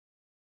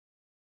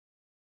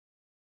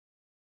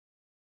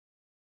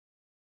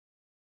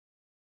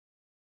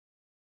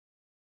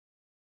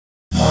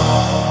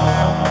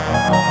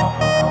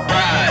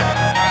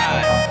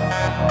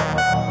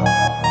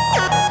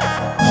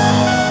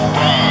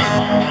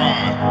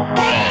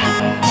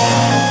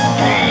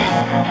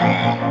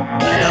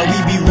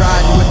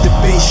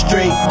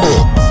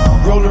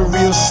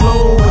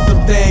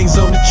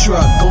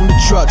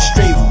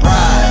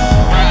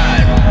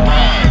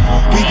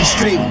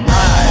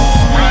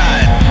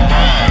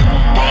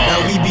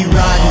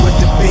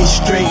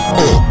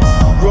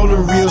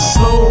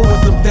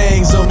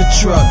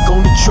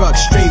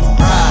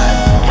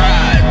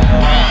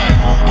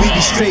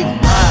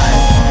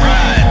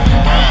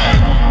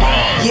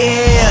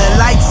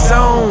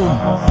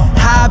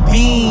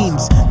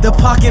The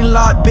parking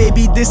lot,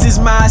 baby, this is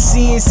my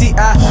scene. See,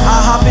 I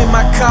hop in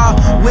my car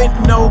with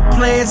no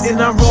plans, and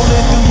I'm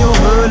rolling through your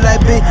hood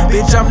like,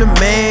 bitch, I'm the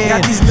man.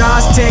 Got these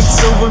Nas tanks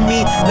over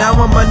me, now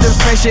I'm under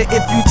pressure.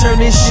 If you turn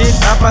this shit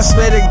up, I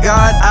swear to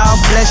God, I'll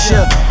bless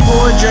ya.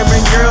 4 German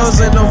girls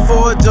and a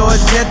 4-door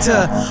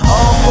Jetta.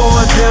 All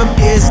 4 of them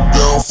is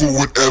down for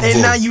whatever.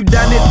 And now you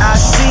done it, I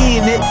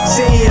seen it.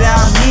 Say it,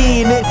 I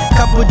mean it.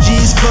 Couple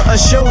G's for a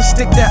show,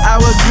 stick to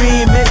our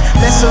agreement.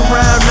 Mess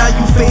around, now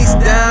you face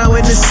down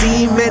in the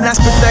cement. I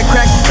spit that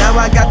crack, now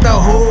I got the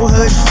whole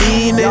hood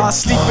fiending. Y'all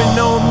sleeping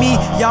on me,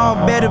 y'all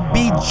better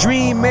be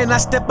dreaming. I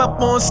step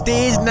up on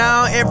stage,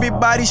 now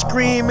everybody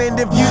screaming.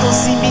 If you don't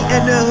see me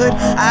in the hood,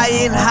 I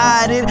ain't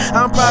hiding.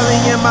 I'm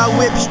probably in my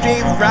whip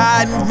straight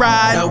riding.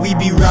 Now we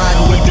be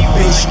riding with the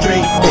bass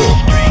straight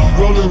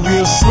rolling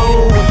real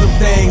slow with them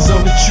things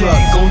on the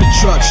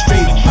truck,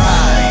 straight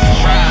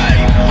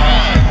ride.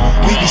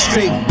 We be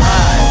straight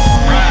ride.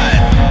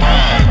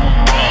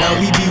 Now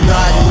we be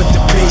riding with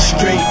the bass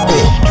straight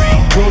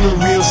rolling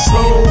real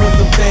slow with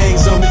them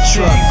things on the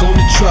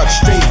truck,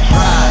 straight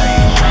ride.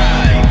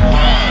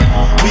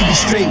 We be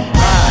straight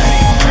ride.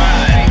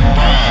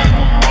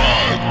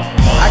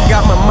 I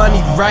got my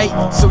money right,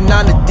 so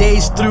now the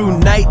day's through.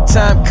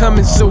 Nighttime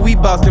coming, so we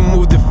bout to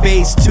move to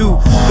phase 2.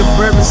 The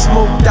bourbon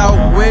smoked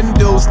out,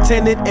 windows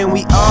tinted, and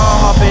we all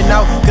hopping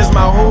out, cause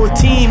my whole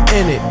team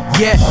in it.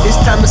 Yeah, it's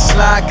time to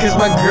slide, cause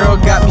my girl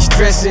got me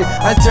stressing.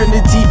 I turned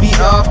the TV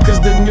off, cause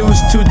the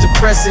news too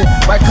depressing.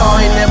 My car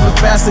ain't never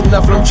fast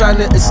enough, and I'm trying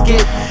to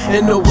escape.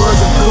 In the words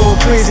of cool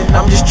prison,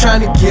 I'm just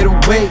trying to get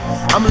away.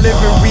 I'm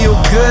living real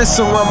good,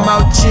 so I'm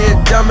out here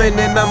dumbing,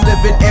 and I'm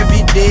living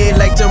every day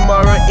like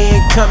tomorrow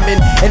ain't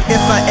coming. And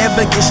if I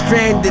ever get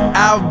stranded,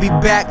 I'll be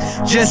back.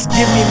 Just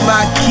give me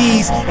my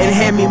keys and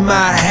hand me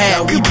my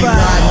hat. Now we be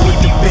riding with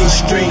the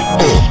bass straight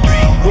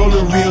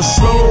rolling real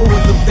slow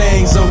with them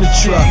things on the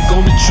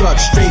truck,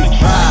 straight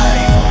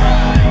ride.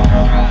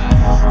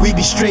 We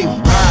be straight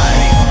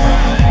ride.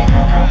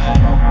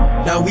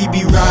 Now we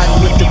be riding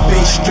with the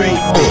bass straight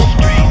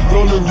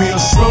rolling real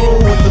slow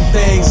with them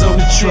things on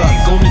the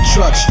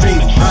truck,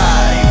 straight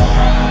ride.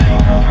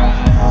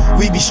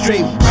 We be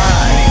straight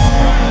ride.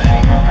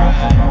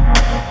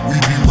 We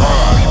be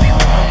ride.